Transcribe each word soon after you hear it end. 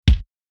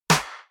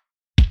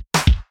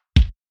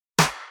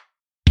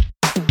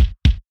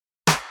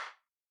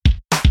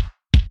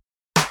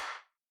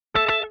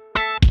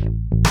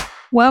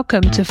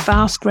Welcome to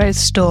Fast Growth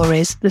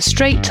Stories, the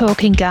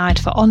straight-talking guide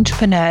for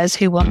entrepreneurs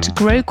who want to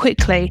grow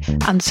quickly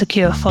and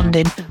secure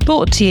funding,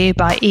 brought to you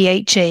by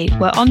EHE,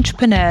 where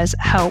entrepreneurs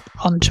help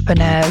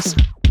entrepreneurs.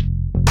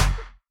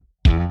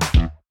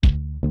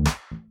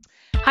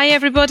 Hi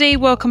everybody,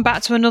 welcome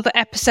back to another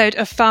episode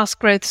of Fast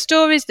Growth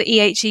Stories, the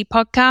EHE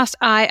podcast.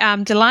 I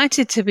am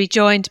delighted to be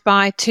joined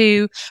by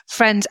two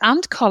friends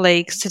and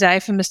colleagues today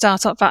from the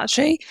Startup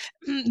Factory,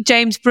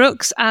 James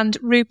Brookes and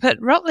Rupert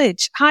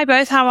Rutledge. Hi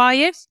both, how are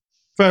you?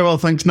 Very well,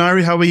 thanks,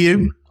 Nairi. How are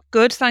you?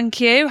 Good,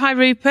 thank you. Hi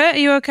Rupert, are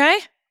you okay?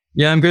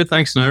 Yeah, I'm good,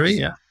 thanks, Nairi.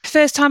 Yeah.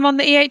 First time on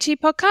the EHE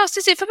podcast,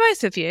 is it for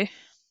both of you?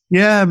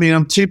 Yeah, I mean,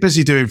 I'm too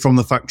busy doing from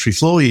the factory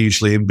floor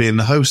usually and being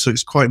the host, so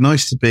it's quite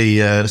nice to be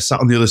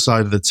sat on the other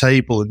side of the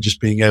table and just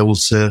being able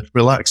to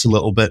relax a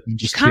little bit. And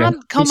just, you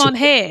can't come on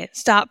here,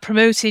 start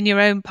promoting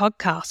your own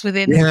podcast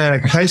within... Yeah,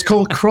 it's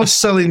called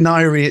cross-selling,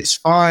 Nairi. It's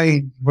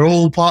fine. We're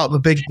all part of a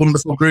big,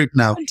 wonderful group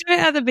now. Do it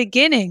at the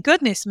beginning.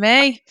 Goodness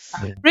me.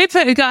 Yeah.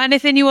 Rupert, you got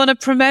anything you want to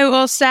promote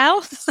or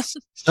sell?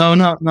 Oh,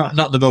 not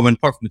at the moment,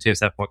 apart from the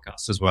TSF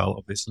podcast as well,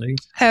 obviously.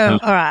 Oh,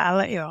 all right, I'll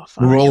let you off.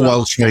 We're all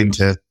well trained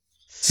here.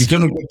 You've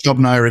done a good job,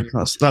 Nairi.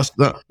 That's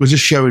we're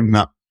just showing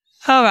that.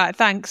 All right,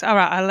 thanks. All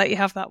right, I'll let you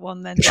have that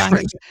one then.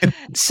 Thanks.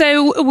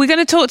 So we're going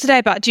to talk today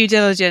about due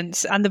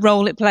diligence and the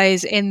role it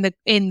plays in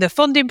the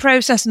funding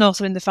process and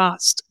also in the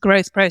fast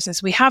growth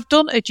process. We have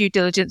done a due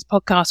diligence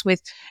podcast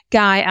with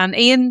Guy and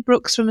Ian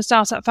Brookes from the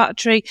Startup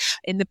Factory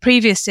in the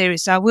previous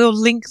series. So I will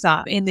link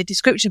that in the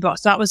description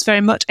box. That was very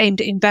much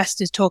aimed at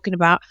investors talking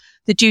about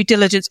the due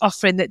diligence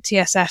offering that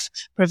TSF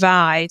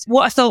provides.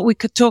 What I thought we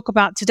could talk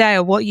about today,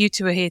 or what you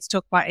two are here to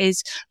talk about,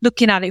 is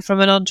looking at it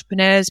from an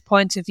entrepreneur's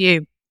point of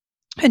view.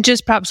 And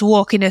just perhaps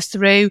walking us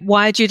through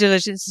why due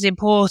diligence is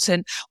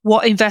important,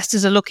 what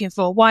investors are looking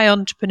for, why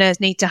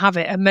entrepreneurs need to have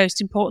it, and most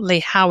importantly,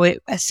 how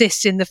it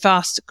assists in the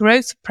fast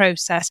growth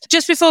process.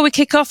 Just before we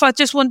kick off, I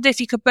just wondered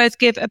if you could both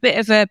give a bit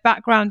of a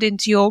background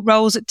into your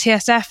roles at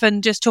TSF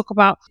and just talk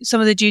about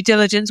some of the due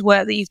diligence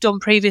work that you've done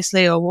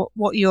previously, or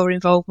what your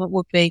involvement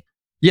would be.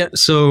 Yeah,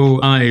 so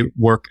I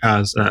work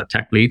as a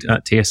tech lead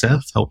at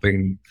TSF,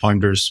 helping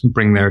founders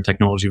bring their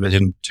technology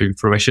vision to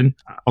fruition.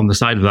 On the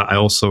side of that, I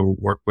also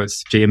work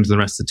with James and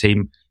the rest of the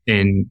team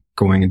in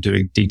going and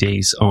doing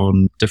DDs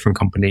on different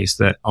companies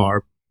that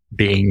are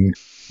being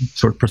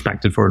sort of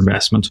prospected for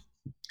investment.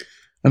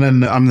 And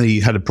then I'm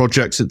the head of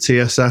projects at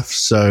TSF,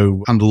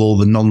 so handle all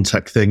the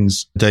non-tech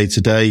things day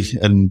to day.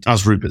 And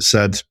as Rupert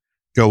said,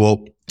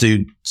 go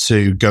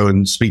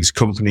and speak to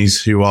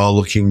companies who are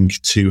looking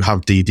to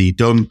have DD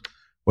done,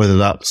 whether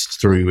that's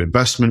through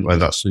investment, whether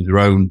that's through their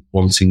own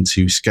wanting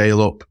to scale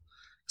up.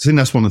 I think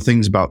that's one of the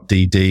things about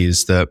DD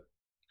is that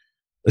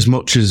as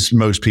much as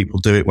most people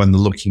do it when they're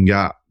looking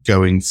at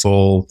going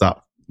for that,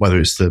 whether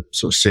it's the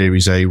sort of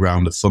Series A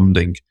round of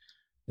funding,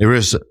 there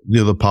is the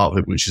other part of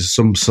it, which is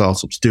some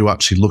startups do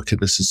actually look at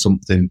this as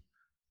something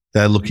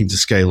they're looking to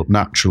scale up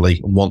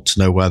naturally and want to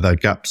know where their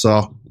gaps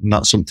are. And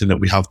that's something that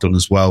we have done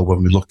as well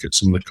when we look at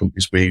some of the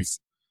companies we've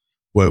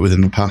worked with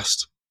in the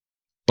past.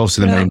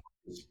 Obviously,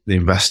 the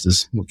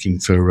investors looking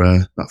for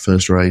that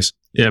first raise.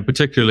 Yeah,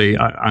 particularly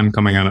I'm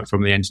coming at it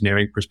from the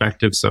engineering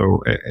perspective.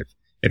 So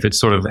if it's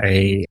sort of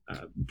a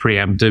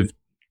preemptive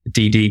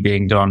DD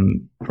being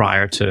done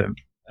prior to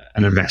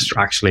an investor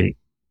actually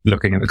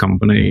looking at the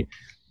company,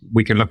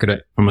 we can look at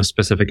it from a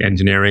specific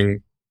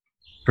engineering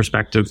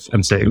perspective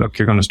and say, look,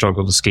 you're going to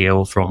struggle to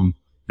scale from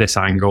this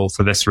angle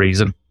for this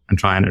reason, and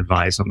try and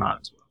advise on that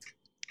as well.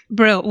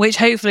 Brilliant, which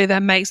hopefully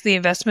then makes the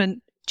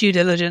investment due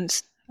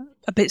diligence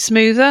a bit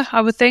smoother,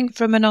 I would think,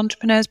 from an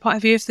entrepreneur's point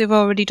of view, if they've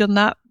already done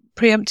that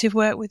preemptive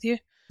work with you.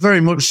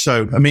 Very much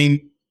so. I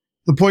mean,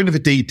 the point of a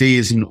DD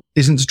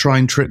isn't to try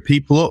and trip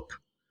people up.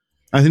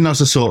 I think that's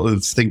the sort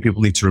of thing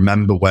people need to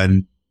remember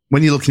when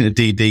you're looking at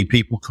DD,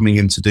 people coming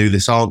in to do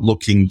this aren't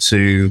looking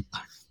to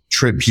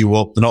trip you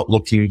up. They're not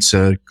looking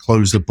to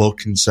close the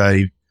book and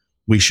say,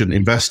 we shouldn't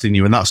invest in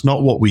you. And that's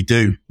not what we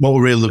do. What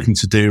we're really looking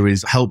to do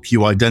is help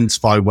you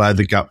identify where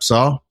the gaps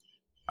are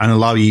and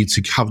allow you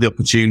to have the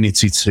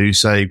opportunity to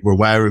say, we're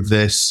aware of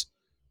this,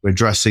 we're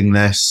addressing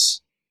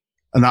this.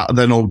 And that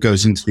then all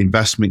goes into the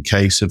investment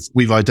case of,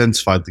 we've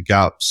identified the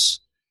gaps.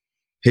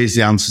 Here's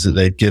the answers that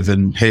they've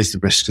given. Here's the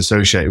risks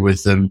associated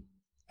with them.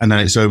 And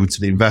then it's over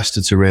to the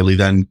investor to really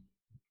then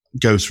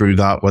go through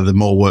that, whether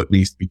more work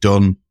needs to be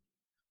done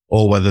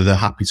or whether they're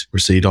happy to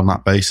proceed on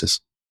that basis.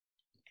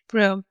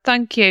 Brilliant.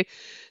 Thank you.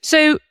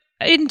 So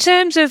in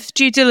terms of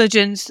due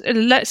diligence,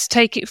 let's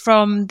take it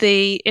from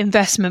the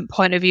investment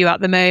point of view at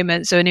the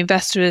moment. So an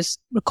investor has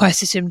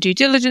requested some due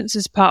diligence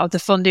as part of the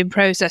funding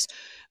process.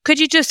 Could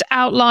you just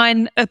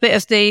outline a bit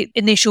of the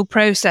initial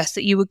process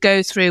that you would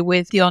go through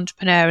with the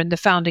entrepreneur and the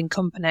founding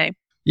company?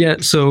 Yeah,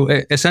 so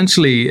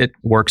essentially it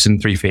works in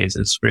 3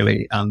 phases,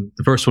 really.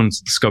 The first one's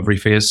the discovery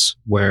phase,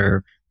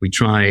 where we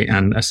try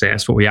and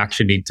assess what we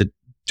actually need to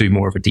do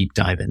more of a deep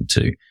dive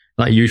into.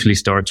 That usually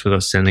starts with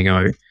us sending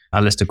out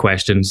a list of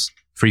questions,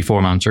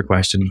 free-form answer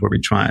questions, where we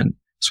try and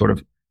sort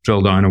of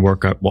drill down and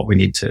work out what we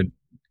need to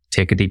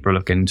take a deeper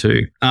look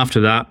into.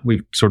 After that,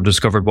 we've sort of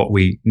discovered what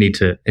we need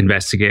to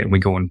investigate, and we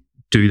go and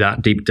do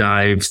that deep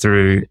dive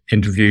through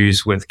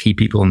interviews with key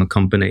people in the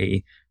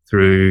company,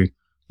 through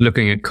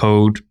looking at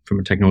code from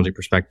a technology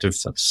perspective,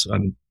 that's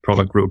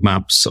product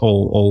roadmaps,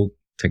 all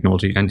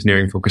technology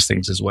engineering focused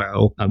things as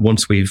well. And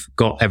once we've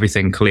got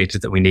everything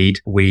collated that we need,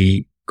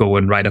 we go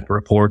and write up a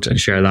report and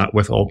share that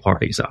with all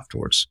parties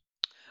afterwards.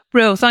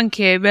 Brill, thank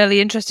you.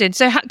 Really interesting.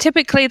 So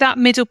typically that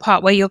middle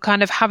part where you're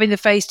kind of having the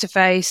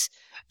face-to-face,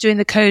 doing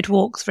the code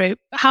walkthrough,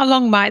 how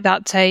long might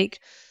that take?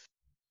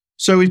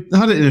 So we've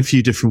had it in a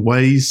few different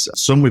ways.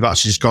 Some we've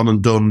actually just gone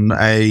and done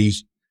a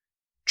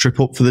trip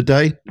up for the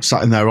day,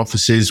 sat in their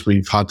offices.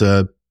 We've had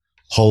a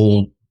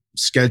whole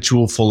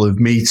schedule full of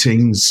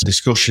meetings,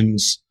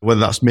 discussions, whether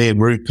that's me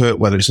and Rupert,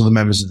 whether it's other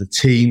members of the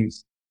team,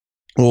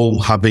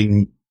 all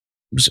having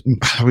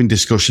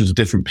discussions with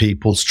different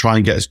people to try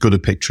and get as good a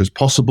picture as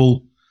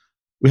possible.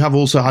 We have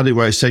also had it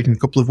where it's taken a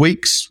couple of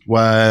weeks,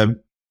 where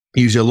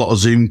usually a lot of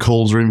Zoom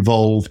calls are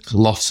involved,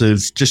 lots of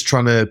just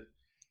trying to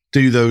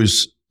do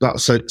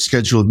that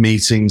schedule of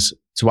meetings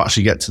to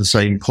actually get to the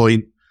same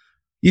point.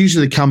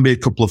 Usually there can be a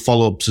couple of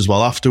follow-ups as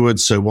well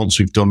afterwards. So once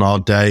we've done our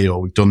day or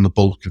we've done the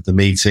bulk of the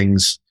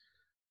meetings,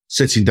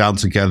 sitting down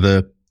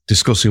together,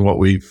 discussing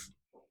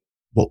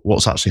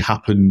what's actually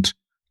happened,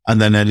 and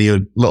then any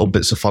little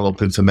bits of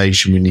follow-up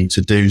information we need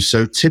to do.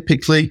 So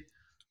typically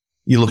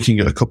you're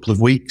looking at a couple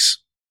of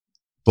weeks,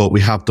 but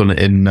we have done it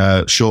in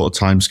shorter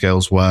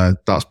timescales where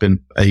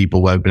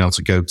we've been able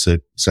to go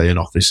to, say, an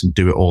office and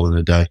do it all in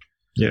a day.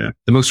 Yeah.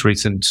 The most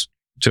recent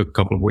took a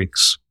couple of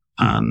weeks.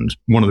 And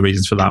one of the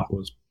reasons for that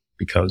was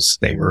because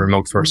they were a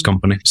remote first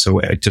company. So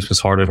it just was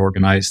harder to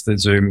organize the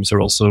Zooms. There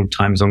were also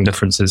time zone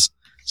differences.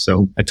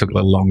 So it took a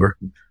little longer.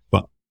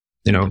 But,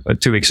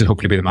 2 weeks would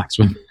hopefully be the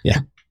maximum. Yeah.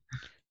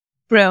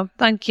 Brilliant.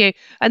 Thank you.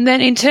 And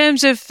then in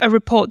terms of a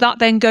report, that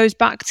then goes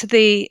back to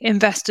the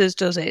investors,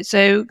 does it?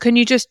 So can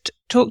you just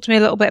talk to me a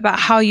little bit about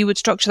how you would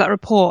structure that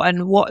report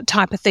and what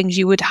type of things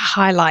you would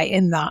highlight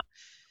in that?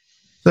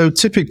 So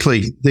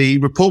typically, the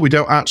report we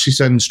don't actually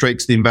send straight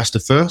to the investor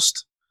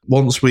first.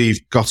 Once we've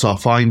got our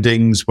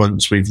findings,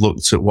 once we've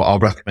looked at what our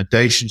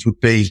recommendations would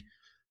be,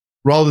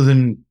 rather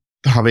than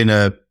having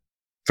a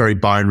very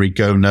binary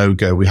go, no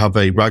go, we have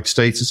a RAG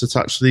status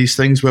attached to these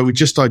things where we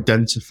just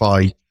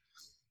identify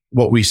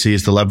what we see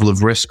as the level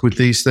of risk with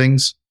these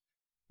things.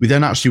 We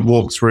then actually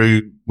walk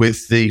through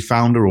with the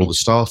founder or the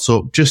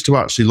startup just to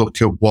actually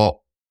look at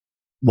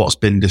what's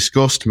been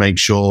discussed, make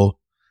sure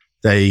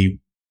they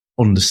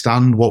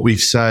understand what we've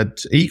said,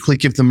 equally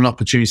give them an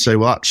opportunity to say,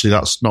 well, actually,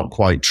 that's not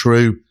quite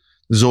true.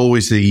 There's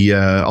always the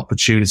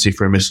opportunity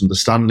for a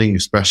misunderstanding,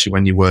 especially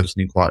when you're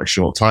working in quite a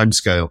short time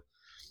scale.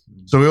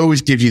 So we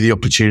always give you the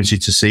opportunity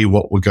to see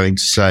what we're going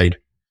to say.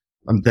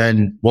 And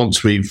then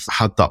once we've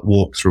had that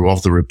walkthrough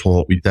of the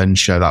report, we then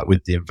share that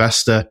with the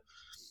investor.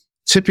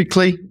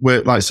 Typically, we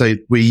like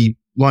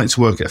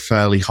to work at a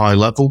fairly high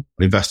level.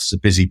 Investors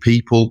are busy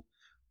people,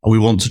 and we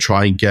want to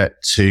try and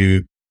get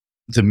to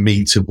the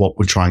meat of what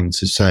we're trying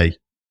to say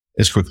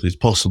as quickly as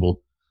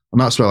possible.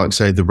 And that's where, like I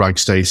say, the RAG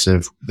status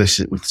of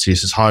this, we see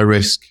this as high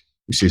risk,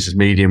 we see this as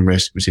medium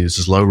risk, we see this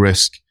as low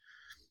risk.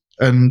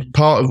 And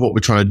part of what we're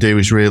trying to do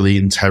is really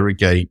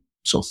interrogate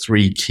sort of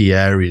three key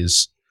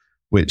areas,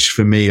 which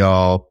for me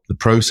are the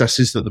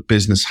processes that the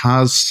business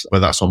has,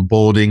 whether that's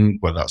onboarding,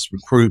 whether that's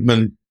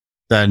recruitment.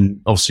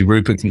 Then obviously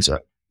Rupert can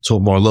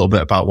talk more a little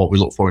bit about what we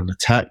look for in the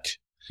tech.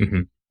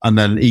 Mm-hmm. And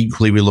then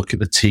equally, we look at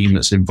the team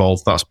that's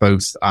involved. That's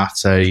both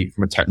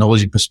from a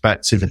technology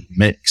perspective and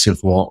mix of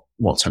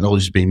what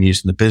technology is being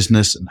used in the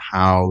business and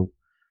how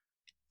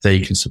they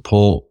can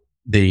support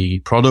the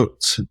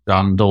product,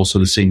 and also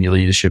the senior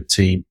leadership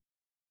team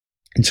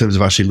in terms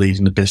of actually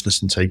leading the business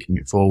and taking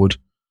it forward.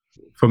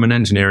 From an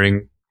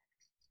engineering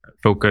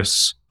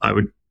focus, I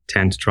would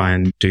tend to try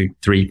and do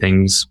three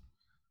things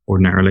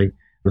ordinarily.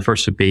 The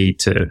first would be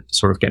to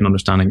sort of get an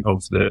understanding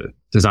of the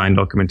design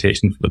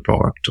documentation for the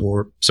product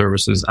or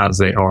services as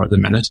they are at the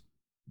minute,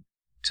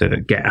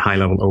 to get a high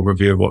level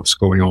overview of what's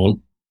going on.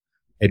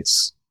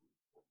 It's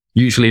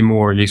usually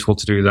more useful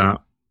to do that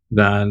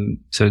than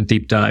to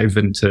deep dive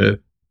into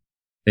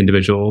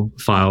individual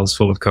files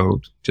full of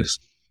code,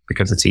 just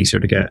because it's easier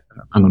to get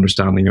an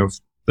understanding of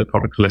the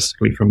product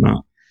holistically from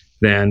that.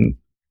 Then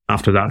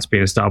after that's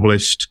been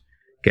established,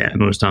 get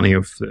an understanding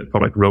of the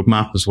product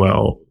roadmap as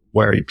well.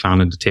 Where are you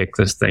planning to take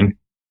this thing?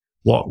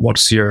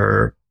 What's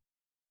your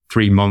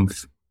 3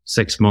 month,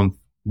 6 month,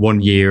 1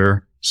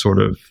 year sort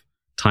of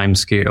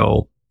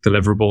timescale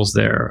deliverables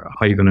there?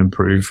 How are you going to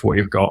improve what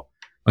you've got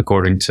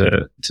according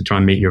to try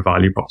and meet your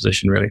value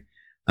proposition, really?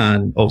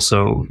 And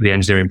also the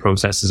engineering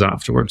processes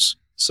afterwards.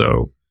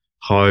 So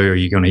how are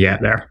you going to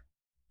get there?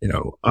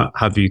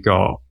 Have you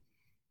got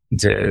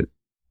the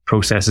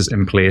processes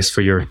in place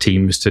for your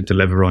teams to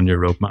deliver on your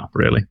roadmap,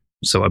 really?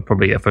 So I'd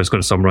probably, if I was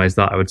going to summarize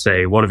that, I would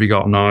say, what have you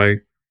got now?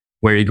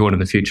 Where are you going in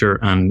the future?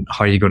 And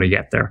how are you going to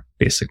get there,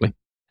 basically?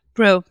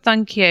 Bro,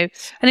 thank you.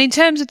 And in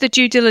terms of the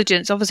due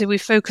diligence, obviously we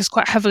focus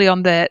quite heavily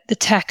on the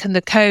tech and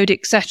the code,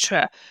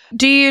 etc.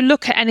 Do you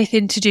look at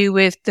anything to do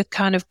with the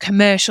kind of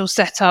commercial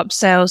setup,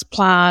 sales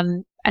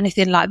plan,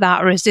 anything like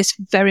that? Or is this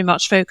very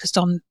much focused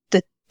on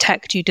the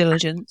tech due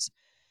diligence?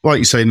 Like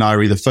you say,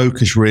 Nairi, the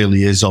focus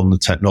really is on the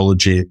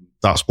technology.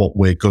 That's what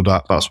we're good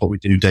at. That's what we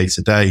do day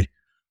to day.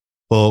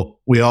 But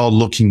we are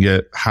looking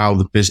at how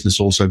the business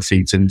also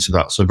feeds into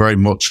that. So very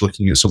much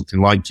looking at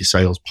something like your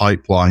sales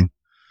pipeline.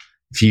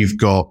 If you've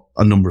got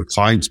a number of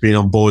clients being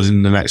on board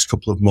in the next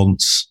couple of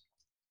months,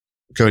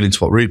 going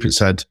into what Rupert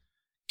said,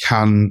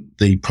 can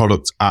the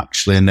product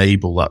actually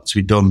enable that to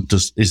be done?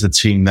 Is the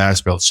team there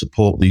to be able to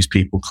support these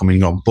people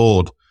coming on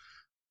board?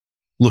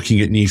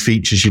 Looking at new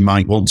features you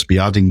might want to be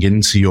adding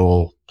into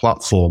your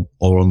platform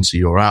or onto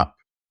your app.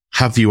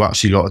 Have you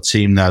actually got a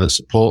team there that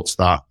supports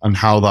that, and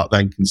how that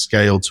then can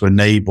scale to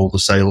enable the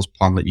sales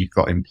plan that you've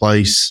got in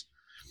place?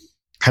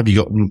 Have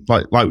you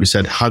got, like we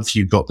said, have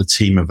you got the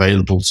team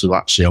available to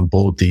actually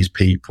onboard these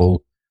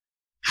people?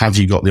 Have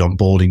you got the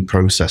onboarding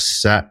process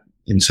set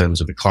in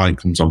terms of a client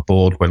comes on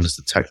board? When does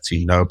the tech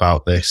team know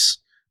about this?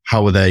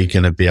 How are they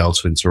going to be able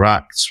to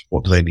interact?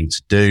 What do they need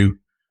to do?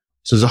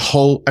 So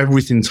there's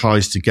everything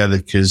ties together,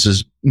 because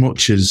as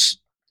much as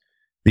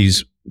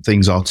these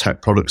things are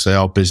tech products, they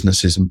are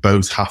businesses, and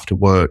both have to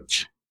work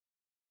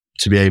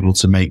to be able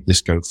to make this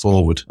go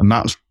forward. And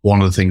that's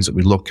one of the things that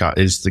we look at,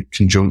 is the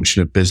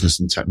conjunction of business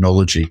and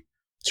technology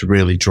to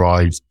really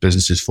drive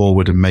businesses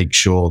forward and make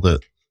sure that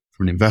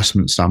from an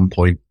investment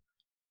standpoint,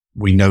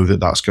 we know that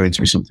that's going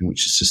to be something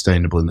which is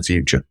sustainable in the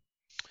future.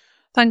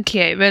 Thank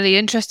you. Really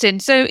interesting.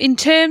 So in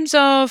terms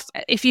of,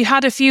 if you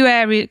had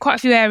quite a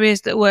few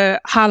areas that were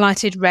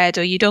highlighted red,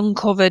 or you'd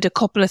uncovered a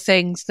couple of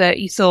things that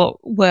you thought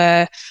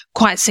were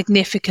quite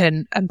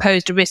significant and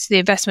posed a risk to the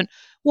investment,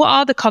 what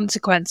are the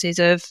consequences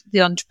of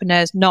the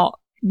entrepreneurs not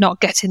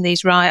getting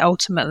these right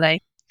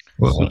ultimately?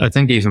 Well, I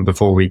think even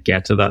before we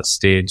get to that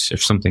stage,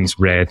 if something's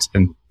red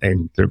in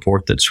the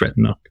report that's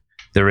written up,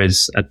 there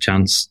is a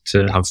chance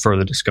to have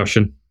further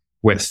discussion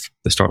with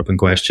the startup in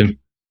question.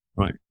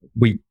 Right?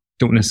 We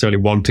don't necessarily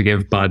want to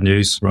give bad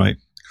news, right?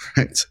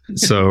 Correct.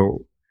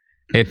 So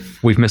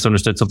if we've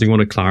misunderstood something, we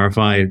want to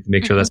clarify,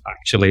 make sure that's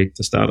actually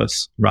the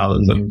status, rather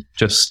than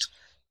just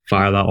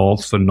fire that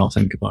off and not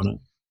think about it.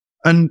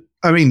 And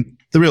I mean,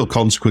 the real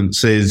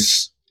consequence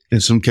is,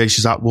 in some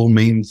cases, that will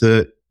mean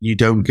that you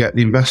don't get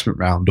the investment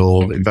round,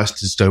 or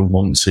investors don't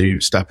want to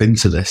step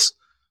into this.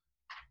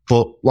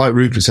 But like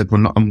Rupert said, we're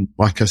not,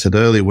 like I said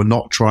earlier, we're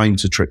not trying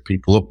to trick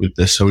people up with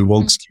this. So we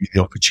want to give you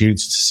the opportunity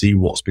to see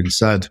what's been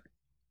said.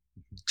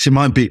 So it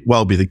might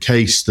well be the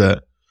case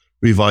that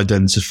we've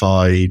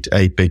identified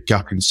a big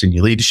gap in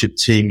senior leadership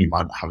team. You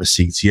might not have a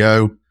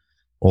CTO,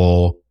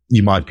 or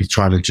you might be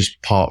trying to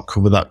just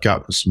cover that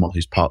gap with someone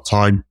who's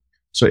part-time.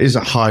 So it is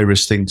a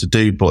high-risk thing to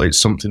do, but it's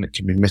something that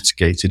can be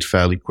mitigated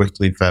fairly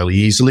quickly and fairly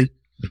easily.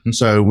 Mm-hmm.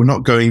 So we're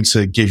not going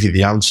to give you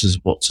the answers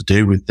of what to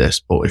do with this,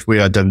 but if we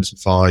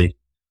identify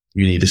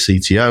you need a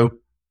CTO,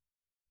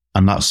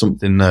 and that's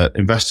something that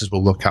investors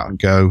will look at and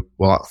go,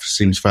 well, that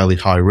seems fairly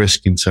high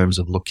risk in terms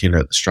of looking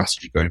at the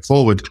strategy going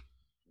forward,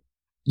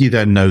 you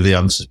then know the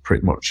answers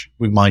pretty much.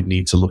 We might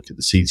need to look at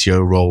the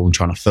CTO role and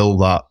trying to fill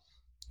that,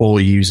 or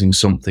using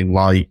something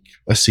like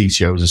a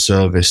CTO as a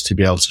service to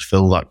be able to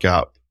fill that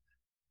gap.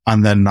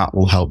 And then that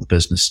will help the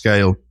business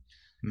scale.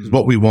 Mm-hmm.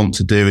 What we want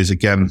to do is,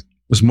 again,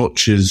 as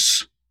much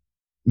as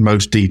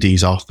most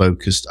DDs are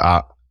focused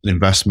at an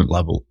investment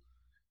level,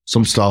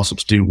 some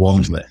startups do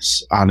want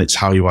this, and it's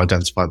how you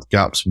identify the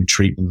gaps and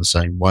treat them the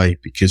same way.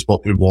 Because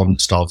what we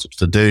want startups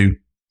to do,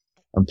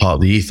 and part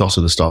of the ethos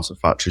of the Startup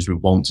Factory, is we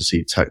want to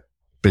see tech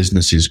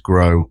businesses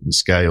grow and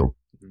scale.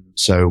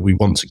 So we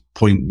want to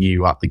point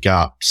you at the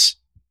gaps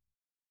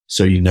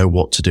so you know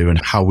what to do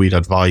and how we'd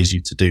advise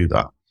you to do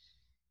that.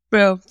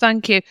 Bro,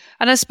 thank you.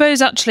 And I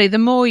suppose actually the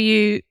more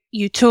you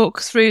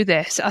talk through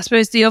this, I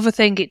suppose the other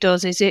thing it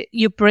does is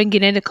you're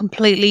bringing in a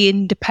completely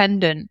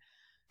independent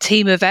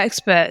team of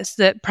experts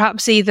that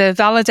perhaps either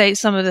validate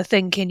some of the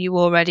thinking you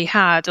already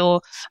had,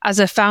 or as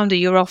a founder,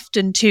 you're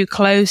often too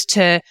close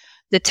to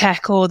the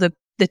tech or the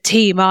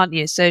team, aren't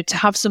you? So to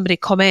have somebody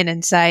come in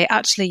and say,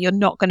 actually, you're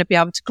not going to be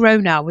able to grow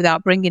now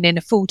without bringing in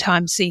a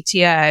full-time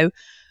CTO,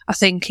 I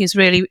think is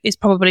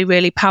probably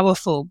really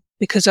powerful.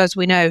 Because as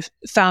we know,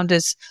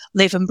 founders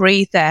live and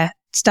breathe their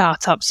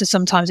startups. So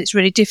sometimes it's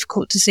really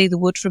difficult to see the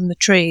wood from the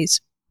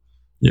trees.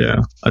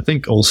 Yeah. I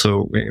think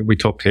also we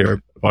talked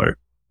here about,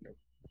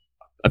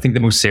 I think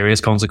the most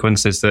serious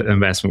consequence is that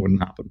investment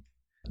wouldn't happen.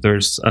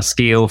 There's a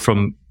scale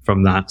from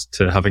that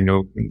to having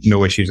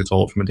no issues at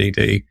all from a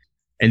DD.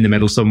 In the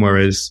middle somewhere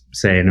is,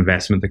 say, an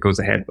investment that goes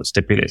ahead but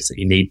stipulates that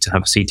you need to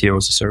have a CTO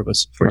as a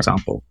service, for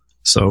example.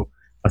 So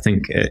I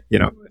think,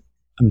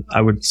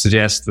 I would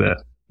suggest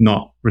that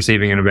not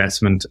receiving an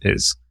investment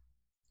is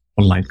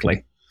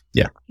unlikely.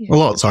 Yeah. A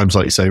lot of times,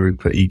 like you say,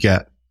 Rupert,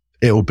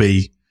 it'll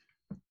be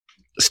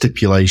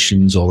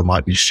stipulations, or there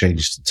might be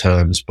changes to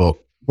terms. But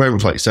where,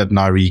 like you said,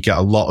 Nairi, you get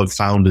a lot of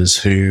founders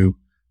who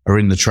are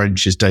in the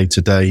trenches day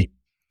to day,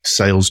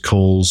 sales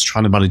calls,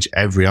 trying to manage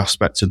every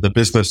aspect of the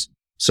business.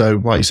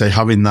 So like you say,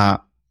 having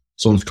that,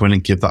 someone to come in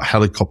and give that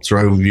helicopter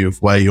overview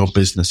of where your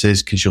business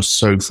is, because you're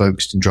so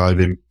focused on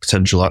driving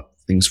potential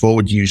things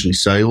forward, usually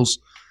sales,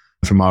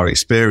 from our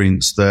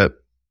experience, that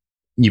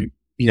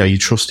you're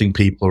trusting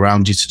people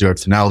around you to do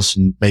everything else,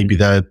 and maybe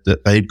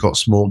they've got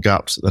small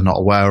gaps that they're not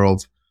aware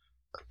of.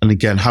 And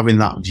again, having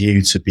that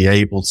view to be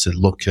able to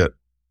look at,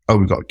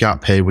 we've got a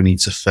gap here we need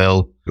to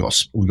fill.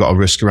 We've got a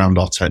risk around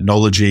our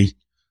technology.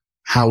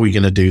 How are we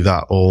going to do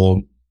that?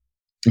 Or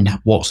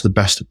what's the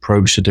best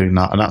approach to doing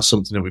that? And that's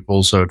something that we've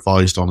also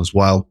advised on as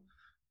well,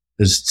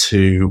 as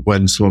to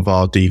when some of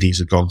our DDs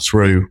have gone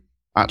through,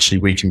 actually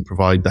we can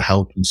provide the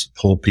help and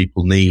support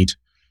people need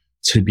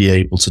to be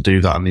able to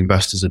do that. And the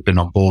investors have been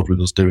on board with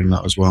us doing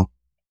that as well.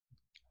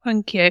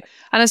 Thank you.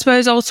 And I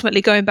suppose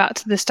ultimately, going back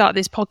to the start of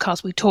this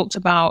podcast, we talked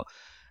about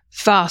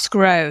fast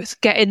growth,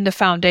 getting the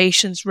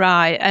foundations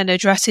right and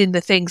addressing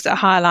the things that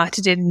are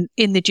highlighted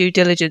in the due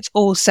diligence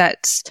all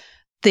sets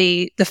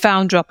the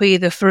founder up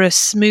either for a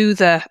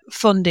smoother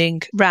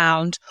funding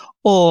round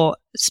or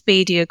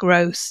speedier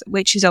growth,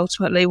 which is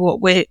ultimately what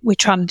we're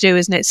trying to do,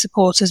 isn't it?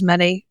 Support as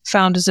many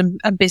founders and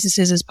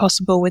businesses as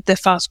possible with their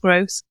fast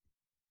growth.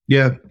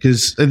 Yeah,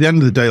 because at the end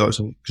of the day, because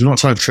we're not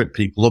trying to trick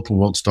people up and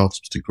want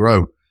startups to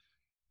grow.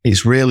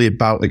 It's really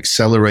about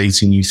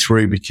accelerating you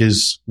through,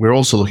 because we're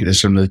also looking at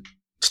this from the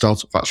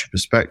Startup Factory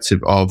perspective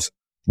of,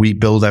 we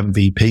build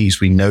MVPs.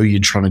 We know you're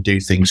trying to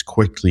do things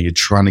quickly. You're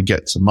trying to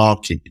get to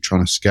market. You're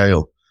trying to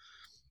scale.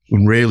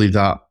 And really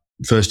that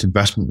first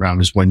investment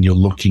round is when you're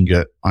looking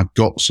at, I've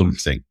got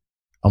something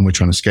and we're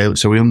trying to scale it.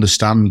 So we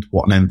understand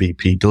what an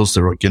MVP does.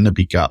 There are going to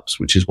be gaps,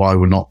 which is why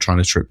we're not trying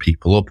to trip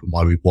people up and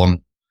why we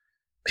want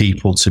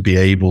people to be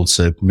able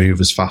to move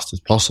as fast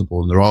as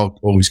possible. And there are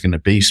always going to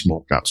be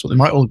small gaps, but there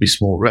might only be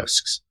small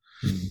risks.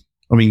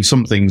 I mean,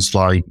 some things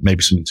like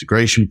maybe some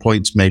integration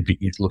points, maybe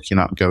you're looking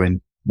at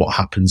going, what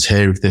happens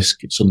here if this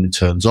suddenly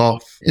turns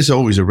off? It's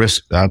always a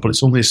risk there, but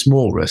it's only a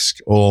small risk.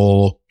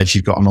 Or if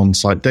you've got an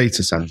on-site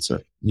data center,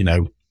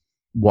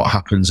 what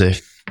happens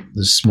if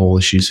there's small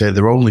issues here?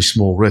 They're only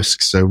small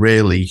risks. So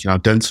really you can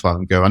identify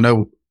and go, I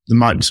know there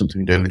might be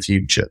something we do in the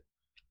future,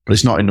 but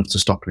it's not enough to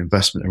stop an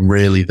investment. And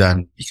really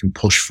then you can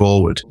push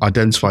forward,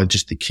 identify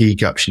just the key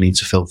gaps you need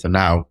to fill for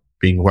now,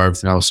 being aware of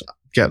everything else,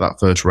 get that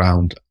first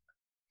round,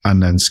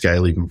 and then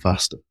scale even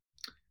faster.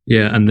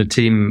 Yeah, and the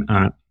team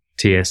at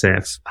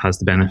TSF has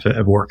the benefit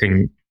of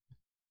working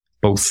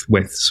both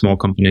with small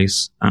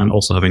companies and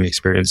also having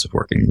experience of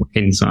working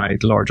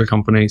inside larger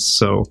companies.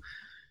 So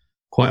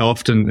quite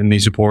often in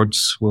these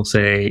reports, we'll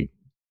say,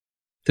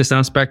 this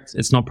aspect,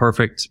 it's not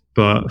perfect,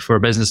 but for a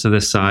business of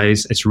this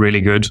size, it's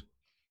really good,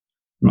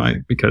 right?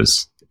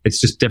 Because it's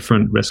just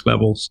different risk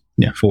levels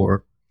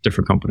for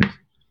different companies.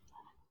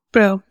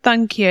 Bro,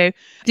 thank you.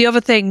 The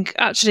other thing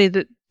actually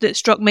that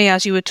struck me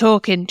as you were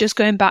talking, just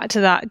going back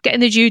to that,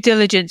 getting the due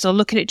diligence or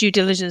looking at due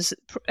diligence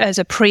as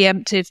a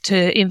preemptive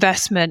to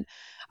investment.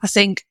 I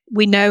think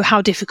we know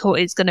how difficult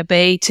it's going to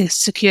be to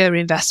secure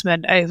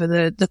investment over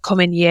the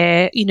coming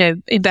year.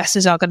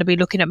 Investors are going to be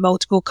looking at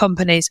multiple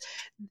companies.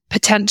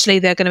 Potentially,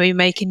 they're going to be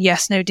making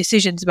yes/no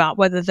decisions about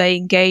whether they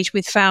engage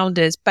with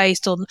founders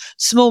based on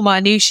small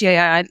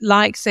minutiae,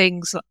 like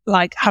things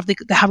like they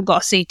haven't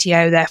got a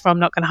CTO, therefore I'm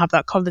not going to have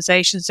that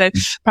conversation. So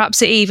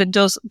perhaps it even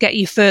does get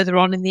you further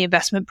on in the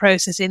investment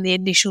process in the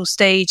initial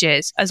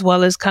stages, as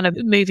well as kind of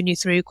moving you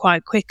through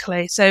quite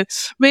quickly. So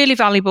really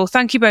valuable.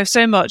 Thank you both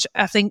so much.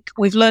 I think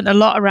we've learned a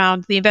lot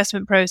around the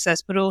investment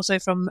process, but also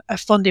from a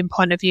funding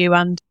point of view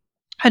and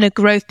a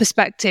growth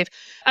perspective.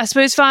 I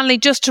suppose finally,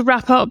 just to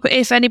wrap up,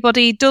 if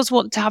anybody does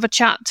want to have a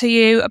chat to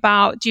you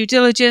about due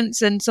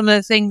diligence and some of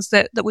the things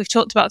that we've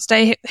talked about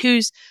today,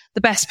 who's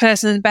the best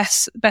person and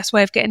best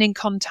way of getting in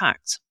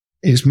contact?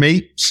 It's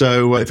me.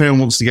 So if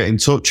anyone wants to get in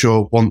touch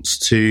or wants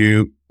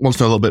to know a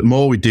little bit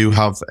more, we do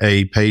have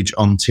a page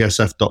on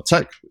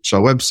tsf.tech, which is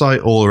our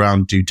website, all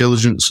around due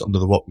diligence under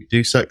the What We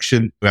Do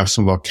section. We have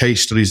some of our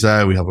case studies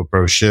there. We have a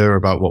brochure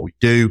about what we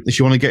do. If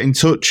you want to get in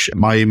touch,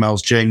 my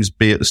email's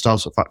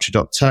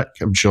jamesb@thestartupfactory.tech.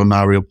 I'm sure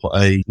Nari will put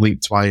a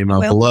link to my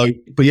email below.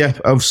 But yeah,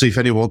 obviously, if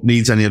anyone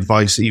needs any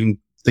advice, even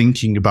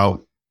thinking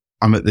about,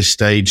 I'm at this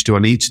stage, do I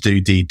need to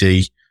do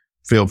DD?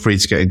 Feel free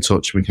to get in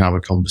touch. We can have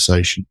a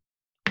conversation.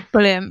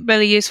 Brilliant.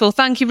 Really useful.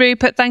 Thank you,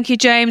 Rupert. Thank you,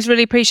 James.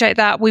 Really appreciate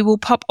that. We will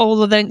pop all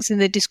the links in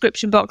the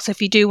description box. If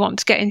you do want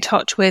to get in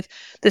touch with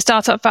the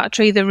Startup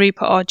Factory, either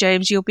Rupert or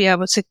James, you'll be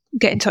able to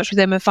get in touch with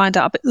them and find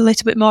out a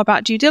little bit more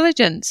about due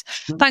diligence.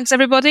 Thanks,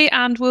 everybody,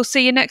 and we'll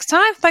see you next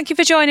time. Thank you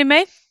for joining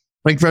me.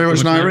 Thank you very much,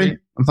 Nairi.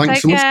 And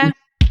thanks for listening.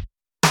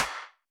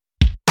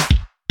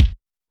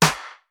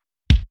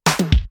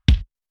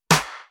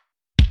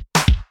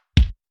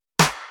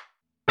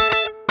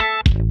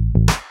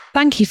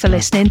 Thank you for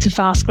listening to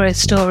Fast Growth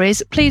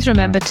Stories. Please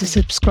remember to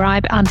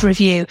subscribe and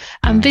review,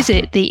 and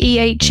visit the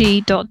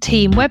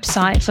ehe.team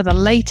website for the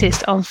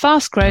latest on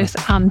fast growth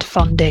and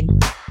funding.